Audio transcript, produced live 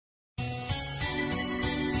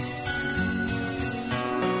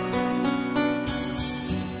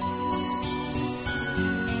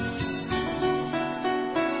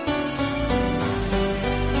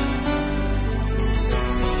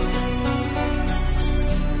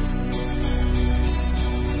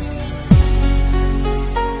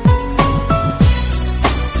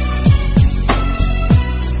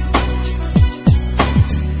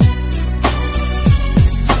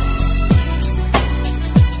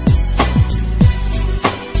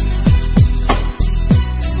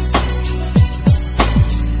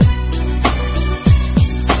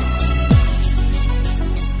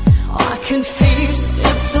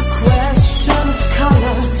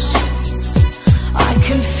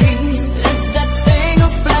can feel it's that thing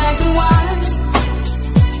of black and white.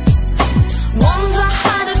 Once I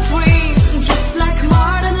had a dream, just like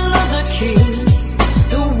Martin Luther King.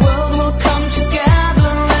 The world will come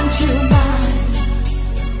together and unite.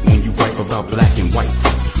 When you write about black and white,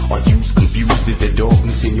 are you confused? Is there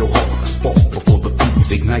darkness in your heart? A spark before the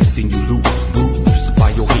fuse ignites and you lose, bruised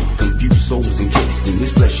by your hate. Confused souls encased in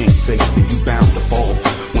this flesh ain't safe, and you bound to fall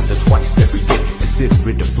once or twice every day. Consider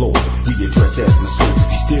it the floor we address as mistakes.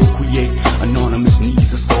 We still create anonymous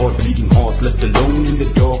needs, a scarred, bleeding hearts left alone in the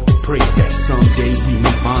dark to pray that someday we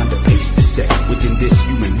may find a place to set within this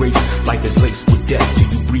human race. Life is laced with death till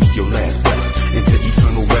you breathe your last breath into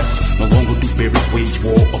eternal rest. No longer do spirits wage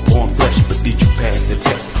war upon flesh, but did you pass the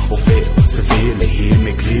test or fail severely? Hear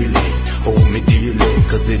me clearly, hold me dearly,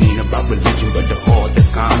 cause it ain't about religion but the heart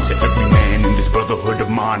that's kind to every man in this brotherhood of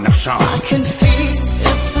mine. Now shine. I can feel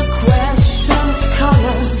it's a question of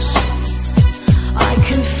colors. I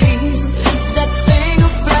can feel it's that thing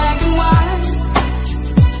of black and white.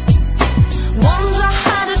 Once I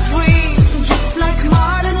had a dream, just like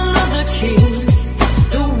Martin Luther King.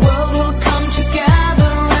 The world will come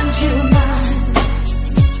together and unite.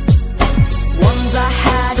 Once I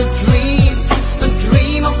had a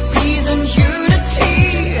dream of peace and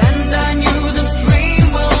unity, and I knew this dream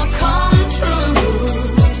will come true.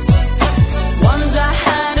 Once I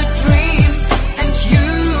had a dream, and you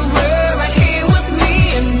were right here with me,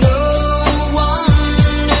 and no one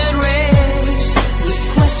erased this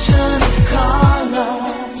question of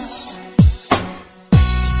colors.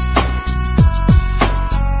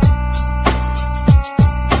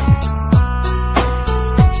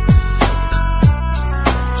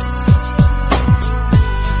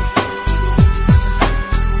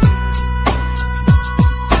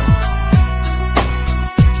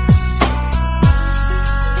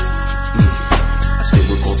 I still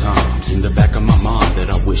recall times in the back of my mind that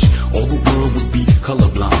I wish all the world would be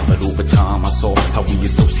colorblind. But over time I saw how we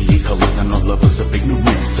associate colors and our lovers of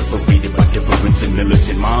ignorance, separated by difference in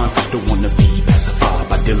militant minds. Don't wanna be pacified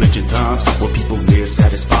by diligent times where people live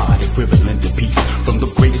satisfied, equivalent to peace. From the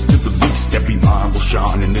greatest to the least, every mind will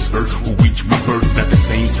shine, and this earth will reach rebirth. At the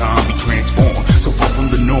same time we transform, so far from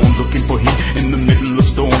the norm, looking for heat in the middle of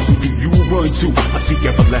storms. Who do you run to? I seek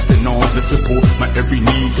everlasting arms that support my every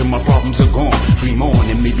need till my problems are gone. Dream on,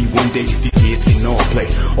 and maybe one day these kids can all play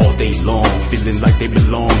all day long, feeling like they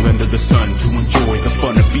belong under the sun, to enjoy the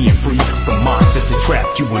fun of being free from mindsets that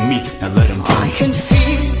trapped you and me. Now let them dream. I can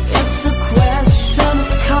feel it's a question of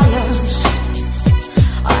colors.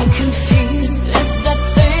 I can feel it's that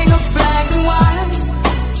thing of black and white.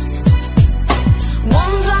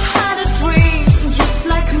 Once I had a dream, just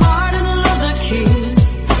like Martin Luther King.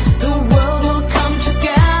 The world will come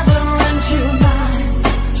together and unite.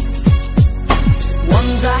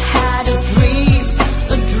 Once I had a dream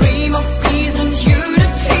of peace and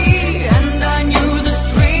unity, and I knew this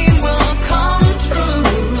dream will come true.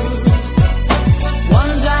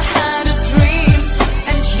 Once I had a dream,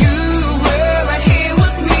 and you were right here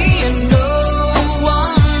with me, and no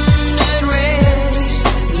one erased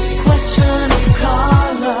this question of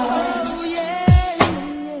colors.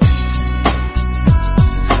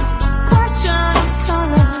 Question of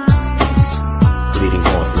colors. Bleeding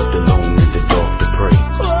hearts left alone in the dark to pray.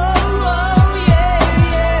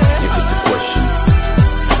 If it's a question,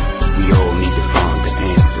 we all need to find the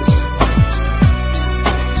answers.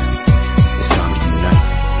 It's time to unite.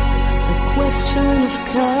 The question of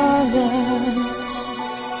colors.